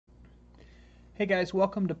Hey guys,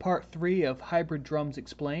 welcome to part 3 of Hybrid Drums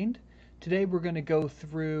Explained. Today we're going to go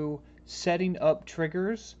through setting up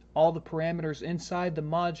triggers, all the parameters inside the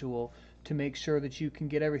module to make sure that you can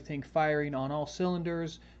get everything firing on all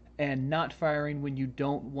cylinders and not firing when you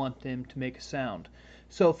don't want them to make a sound.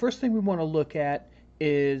 So first thing we want to look at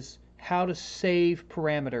is how to save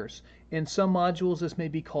parameters. In some modules this may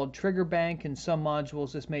be called trigger bank, in some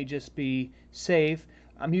modules this may just be save.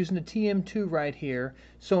 I'm using the TM-2 right here,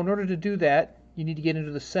 so in order to do that you need to get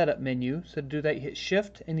into the setup menu. So to do that you hit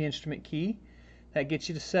shift and the instrument key. That gets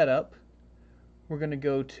you to setup. We're going to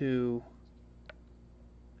go to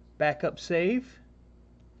backup save,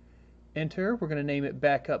 enter. We're going to name it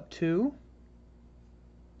backup 2.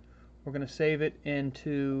 We're going to save it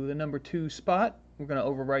into the number 2 spot. We're going to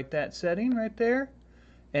overwrite that setting right there.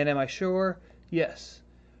 And am I sure? Yes.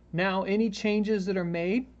 Now any changes that are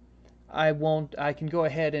made, I can go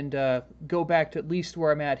ahead and go back to at least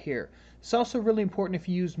where I'm at here. It's also really important if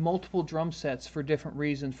you use multiple drum sets for different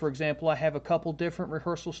reasons. For example, I have a couple different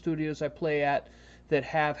rehearsal studios I play at that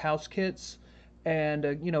have house kits, and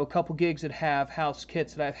a couple gigs that have house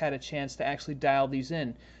kits that I've had a chance to actually dial these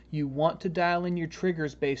in. You want to dial in your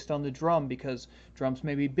triggers based on the drum because drums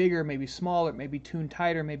may be bigger, maybe smaller, maybe tuned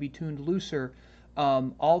tighter, maybe tuned looser.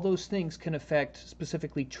 All those things can affect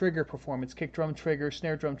specifically trigger performance, kick drum trigger,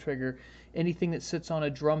 snare drum trigger, anything that sits on a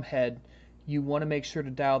drum head. You want to make sure to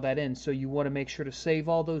dial that in. So you want to make sure to save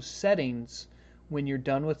all those settings when you're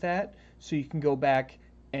done with that so you can go back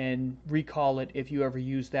and recall it if you ever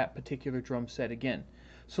use that particular drum set again.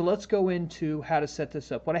 So let's go into how to set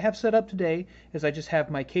this up. What I have set up today is I just have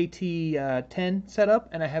my KT10 set up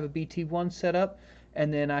and I have a BT1 set up,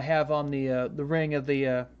 and then I have on the ring of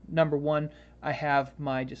the number 1 I have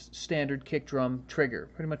my just standard kick drum trigger,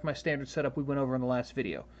 pretty much my standard setup we went over in the last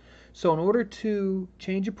video. So in order to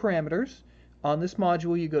change your parameters on this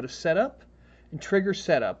module, you go to setup, and trigger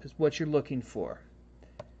setup is what you're looking for.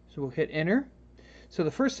 So we'll hit enter. So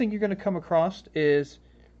the first thing you're going to come across is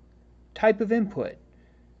type of input.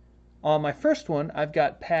 On my first one I've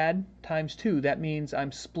got pad times 2. That means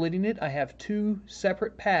I'm splitting it. I have 2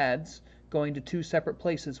 separate pads going to 2 separate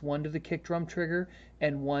places, one to the kick drum trigger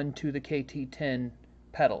and one to the KT10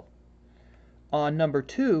 pedal. On number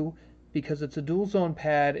 2, because it's a dual zone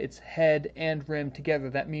pad, it's head and rim together.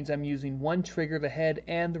 That means I'm using one trigger, the head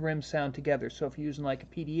and the rim sound together. So if you're using like a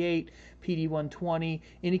PD8, PD120,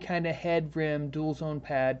 any kind of head rim dual zone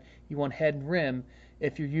pad, you want head and rim.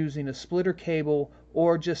 If you're using a splitter cable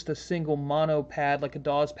or just a single mono pad like a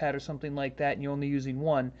Dawes pad or something like that and you're only using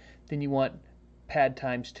one, then you want pad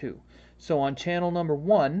times 2. So on channel number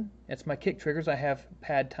 1, that's my kick triggers, I have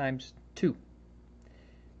pad times 2.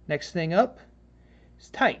 Next thing up is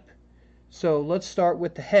type. So let's start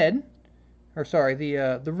with the head, or sorry, the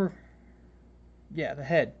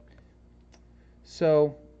head.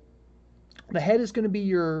 So the head is going to be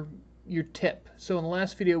your tip. So in the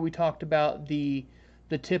last video we talked about the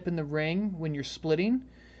tip and the ring when you're splitting.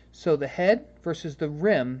 So the head versus the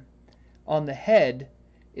rim. On the head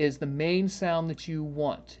is the main sound that you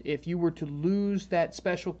want. If you were to lose that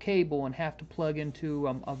special cable and have to plug into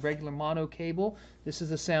a regular mono cable, this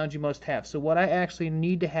is the sound you must have. So what I actually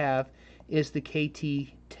need to have is the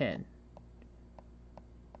KT10.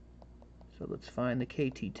 So let's find the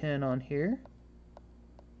KT10 on here.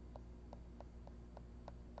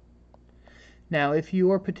 Now if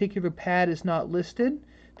your particular pad is not listed,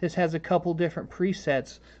 this has a couple different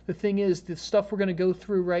presets. The thing is, the stuff we're going to go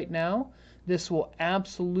through right now, this will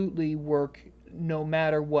absolutely work no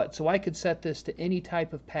matter what. So I could set this to any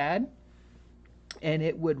type of pad and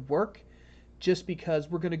it would work, just because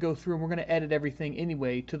we're going to go through and we're going to edit everything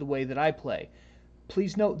anyway to the way that I play.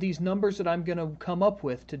 Please note these numbers that I'm going to come up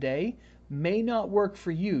with today may not work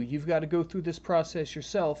for you. You've got to go through this process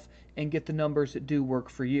yourself and get the numbers that do work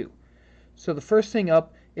for you. So the first thing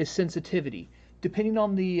up is sensitivity. Depending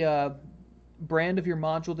on the brand of your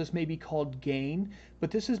module, this may be called gain,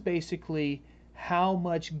 but this is basically how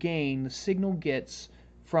much gain the signal gets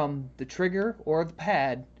from the trigger or the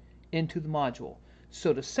pad into the module.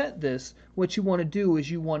 So to set this, what you want to do is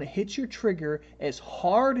you want to hit your trigger as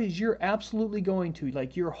hard as you're absolutely going to,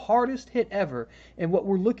 like your hardest hit ever, and what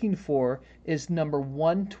we're looking for is number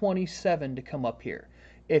 127 to come up here.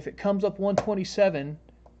 If it comes up 127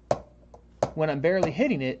 when I'm barely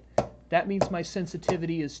hitting it, that means my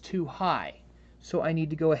sensitivity is too high. So I need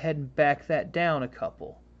to go ahead and back that down a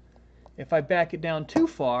couple. If I back it down too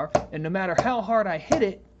far, and no matter how hard I hit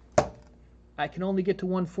it, I can only get to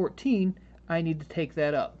 114, I need to take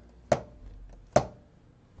that up.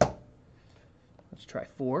 Let's try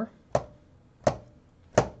 4.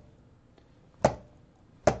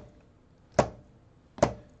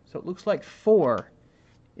 So it looks like 4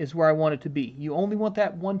 is where I want it to be. You only want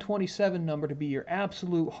that 127 number to be your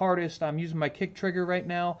absolute hardest. I'm using my kick trigger right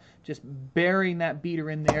now, just burying that beater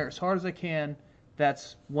in there as hard as I can.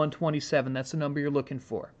 That's 127. That's the number you're looking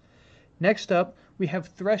for. Next up, we have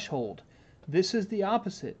threshold. This is the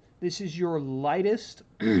opposite. This is your lightest,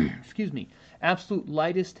 excuse me, absolute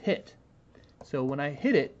lightest hit. So when I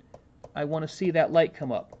hit it, I want to see that light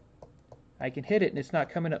come up. I can hit it and it's not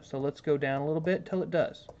coming up, so let's go down a little bit till it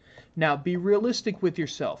does. Now, be realistic with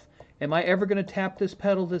yourself. Am I ever going to tap this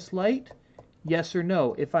pedal this light? Yes or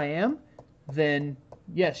no? If I am, then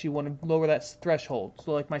yes, you want to lower that threshold.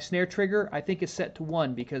 So like my snare trigger, I think is set to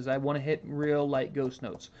 1 because I want to hit real light ghost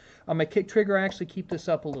notes. On my kick trigger, I actually keep this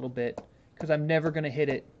up a little bit because I'm never going to hit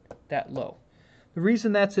it that low. The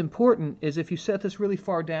reason that's important is if you set this really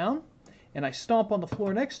far down and I stomp on the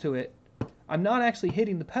floor next to it, I'm not actually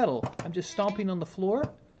hitting the pedal. I'm just stomping on the floor,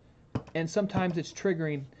 and sometimes it's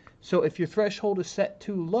triggering. So if your threshold is set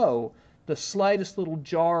too low, the slightest little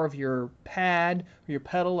jar of your pad or your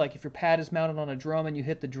pedal, like if your pad is mounted on a drum and you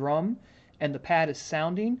hit the drum and the pad is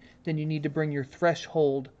sounding, then you need to bring your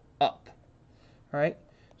threshold up. All right,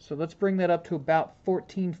 so let's bring that up to about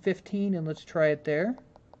 14, 15, and let's try it there.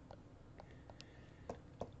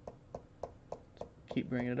 Keep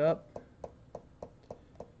bringing it up.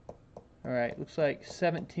 All right, looks like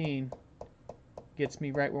 17 gets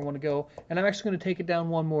me right where I want to go. And I'm actually going to take it down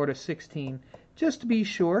one more to 16, just to be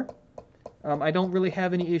sure. I don't really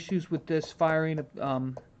have any issues with this firing,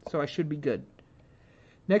 so I should be good.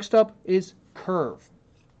 Next up is curve.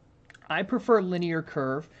 I prefer linear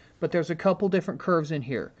curve, but there's a couple different curves in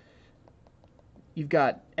here. You've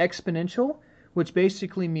got exponential, which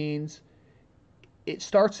basically means it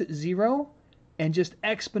starts at 0 and just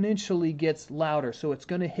exponentially gets louder. So it's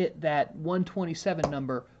going to hit that 127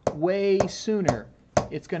 number way sooner.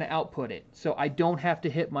 It's going to output it. So I don't have to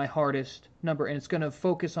hit my hardest number, and it's going to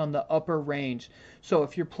focus on the upper range. So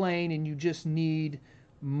if you're playing and you just need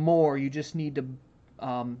more, you just need to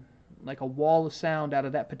like a wall of sound out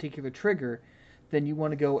of that particular trigger, then you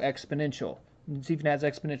want to go exponential. It even has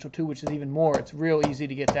exponential 2, which is even more. It's real easy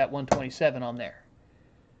to get that 127 on there.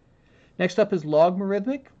 Next up is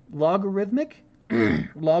logarithmic. Logarithmic,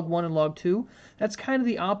 log 1 and log 2, that's kind of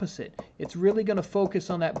the opposite. It's really going to focus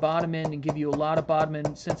on that bottom end and give you a lot of bottom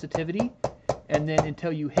end sensitivity, and then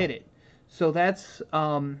until you hit it. So that's,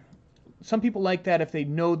 some people like that if they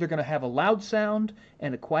know they're going to have a loud sound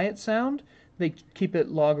and a quiet sound. They keep it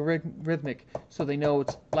logarithmic, so they know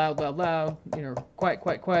it's loud, loud, loud, you know, quiet,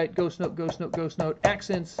 quiet, quiet, ghost note, ghost note, ghost note,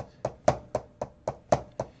 accents.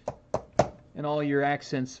 And all your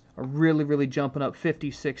accents are really, really jumping up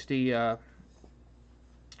 50, 60 at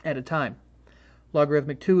a time.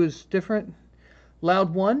 Logarithmic 2 is different.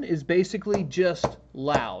 Loud 1 is basically just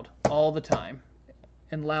loud all the time.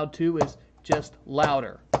 And loud 2 is just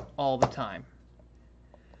louder all the time.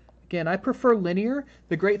 Again, I prefer linear.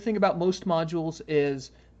 The great thing about most modules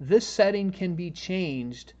is this setting can be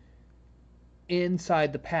changed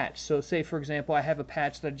inside the patch. So say, for example, I have a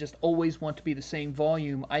patch that I just always want to be the same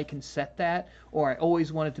volume. I can set that, or I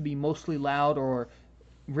always want it to be mostly loud or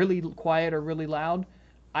really quiet or really loud.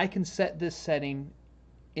 I can set this setting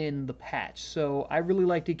in the patch. So I really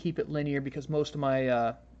like to keep it linear because most of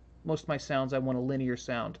my sounds, I want a linear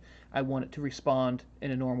sound. I want it to respond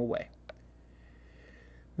in a normal way.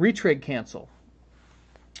 Retrig cancel.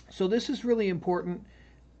 So this is really important.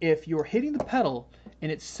 If you're hitting the pedal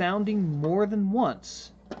and it's sounding more than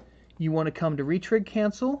once, you want to come to retrig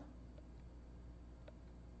cancel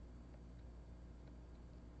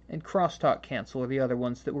and crosstalk cancel are the other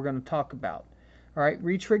ones that we're going to talk about. All right,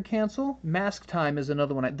 retrig cancel. Mask time is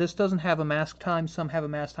another one. This doesn't have a mask time. Some have a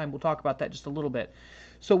mask time. We'll talk about that just a little bit.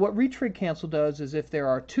 So what retrig cancel does is if there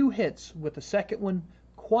are 2 hits with the second one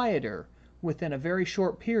quieter within a very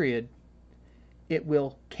short period, it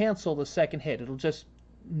will cancel the second hit. It'll just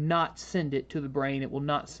not send it to the brain. It will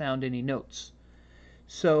not sound any notes.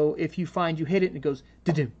 So if you find you hit it and it goes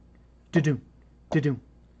da-doom, da-doom, da-doom,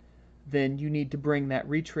 then you need to bring that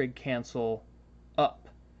retrig cancel up.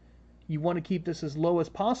 You want to keep this as low as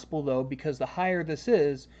possible though, because the higher this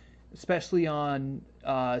is, especially on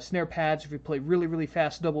snare pads, if you play really, really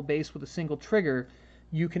fast double bass with a single trigger,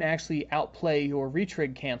 you can actually outplay your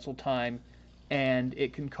retrig cancel time, and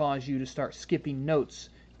it can cause you to start skipping notes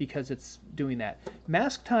because it's doing that.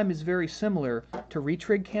 Mask time is very similar to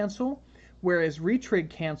retrig cancel, whereas retrig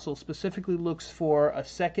cancel specifically looks for a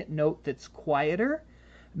second note that's quieter.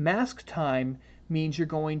 Mask time means you're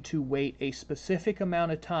going to wait a specific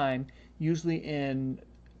amount of time, usually in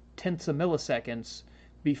tenths of milliseconds,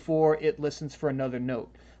 before it listens for another note.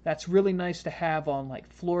 That's really nice to have on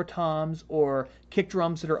like floor toms or kick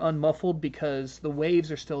drums that are unmuffled because the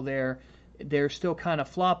waves are still there. They're still kind of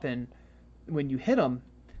flopping when you hit them,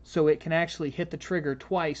 so it can actually hit the trigger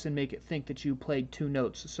twice and make it think that you played two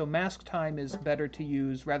notes. So mask time is better to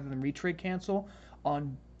use rather than retrig cancel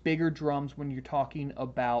on bigger drums when you're talking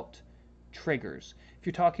about triggers. If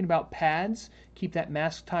you're talking about pads, keep that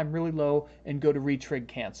mask time really low and go to retrig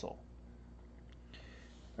cancel.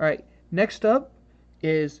 All right, next up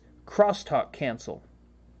is crosstalk cancel.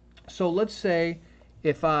 So let's say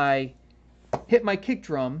if I hit my kick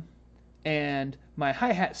drum and my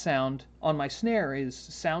hi-hat sound on my snare is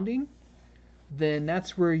sounding, then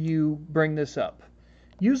that's where you bring this up.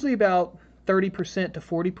 Usually about 30% to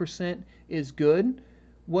 40% is good.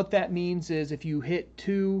 What that means is if you hit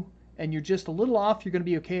 2 and you're just a little off, you're going to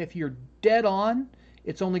be okay. If you're dead on,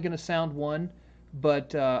 it's only going to sound 1,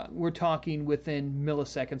 but we're talking within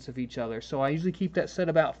milliseconds of each other. So I usually keep that set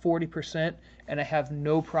about 40%, and I have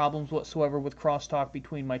no problems whatsoever with crosstalk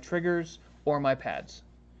between my triggers or my pads.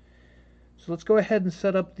 So let's go ahead and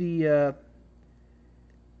set up the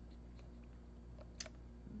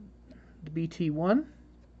BT1.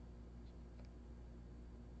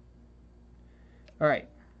 All right,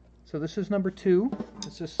 so this is number 2.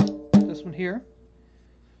 This is this one here.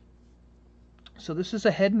 So this is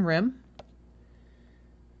a head and rim.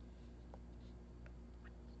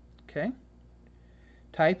 Okay.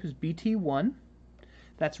 Type is BT1.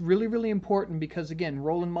 That's really, really important because, again,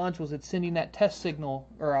 Roland modules, it's sending that test signal,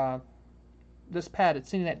 or this pad, it's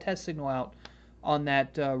sending that test signal out on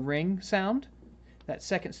that ring sound, that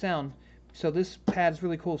second sound. So this pad's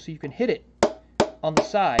really cool. So you can hit it on the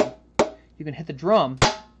side. You can hit the drum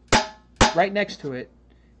right next to it,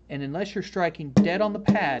 and unless you're striking dead on the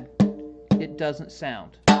pad, it doesn't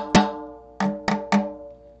sound.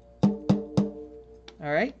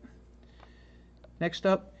 All right. Next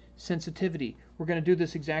up, sensitivity. We're going to do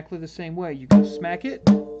this exactly the same way. You're going to smack it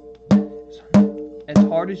as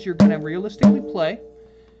hard as you're going to realistically play,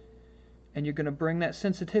 and you're going to bring that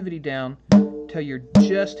sensitivity down till you're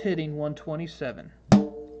just hitting 127.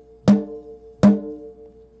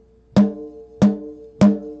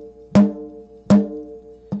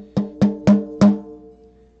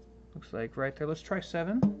 Looks like right there. Let's try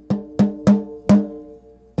 7.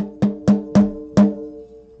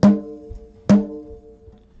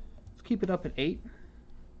 Keep it up at 8.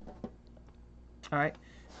 All right.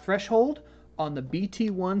 Threshold on the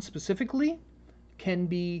BT1 specifically can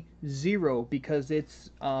be 0 because it's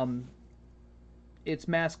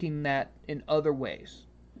masking that in other ways.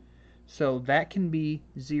 So that can be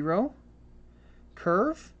 0.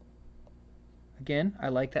 Curve, again, I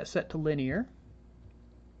like that set to linear.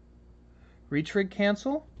 Retrig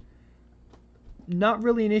cancel, not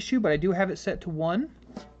really an issue, but I do have it set to 1.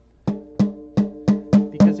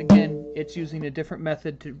 Because again, it's using a different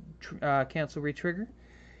method to cancel retrigger.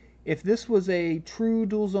 If this was a true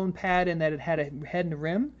dual zone pad and that it had a head and a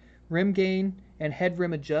rim gain and head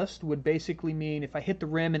rim adjust would basically mean if I hit the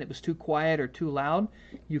rim and it was too quiet or too loud,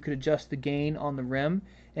 you could adjust the gain on the rim.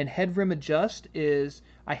 And head rim adjust is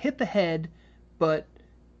I hit the head, but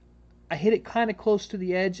I hit it kind of close to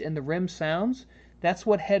the edge and the rim sounds. That's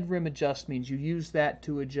what head rim adjust means. You use that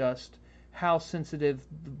to adjust how sensitive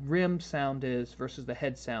the rim sound is versus the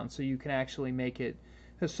head sound, so you can actually make it,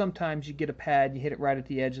 because sometimes you get a pad, you hit it right at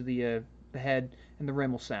the edge of the head, and the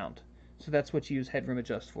rim will sound. So that's what you use head rim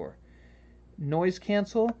adjust for. Noise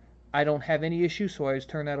cancel, I don't have any issue, so I always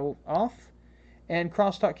turn that off. And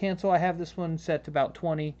crosstalk cancel, I have this one set to about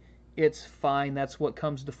 20. It's fine, that's what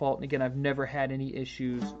comes default, and again, I've never had any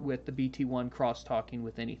issues with the BT1 crosstalking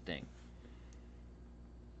with anything.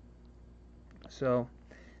 So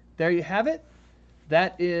there you have it.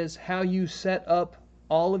 That is how you set up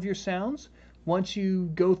all of your sounds. Once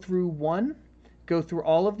you go through one, go through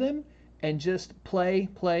all of them, and just play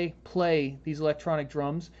these electronic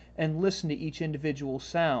drums and listen to each individual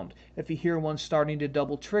sound. If you hear one starting to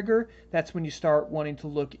double trigger, that's when you start wanting to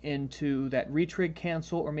look into that retrig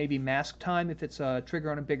cancel or maybe mask time if it's a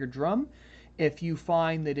trigger on a bigger drum. If you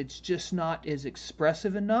find that it's just not as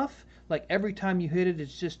expressive enough, like every time you hit it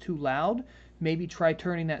it's just too loud, maybe try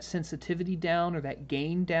turning that sensitivity down or that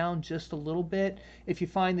gain down just a little bit. If you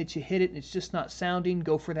find that you hit it and it's just not sounding,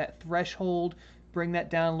 go for that threshold, bring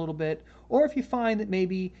that down a little bit. Or if you find that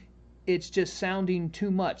maybe it's just sounding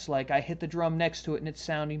too much, like I hit the drum next to it and it's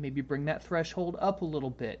sounding, maybe bring that threshold up a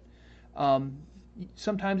little bit.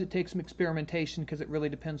 Sometimes it takes some experimentation because it really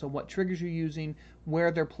depends on what triggers you're using,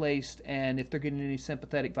 where they're placed, and if they're getting any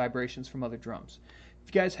sympathetic vibrations from other drums.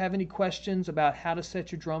 If you guys have any questions about how to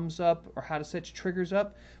set your drums up or how to set your triggers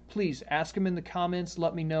up, please ask them in the comments.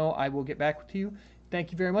 Let me know. I will get back with you.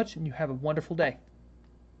 Thank you very much, and you have a wonderful day.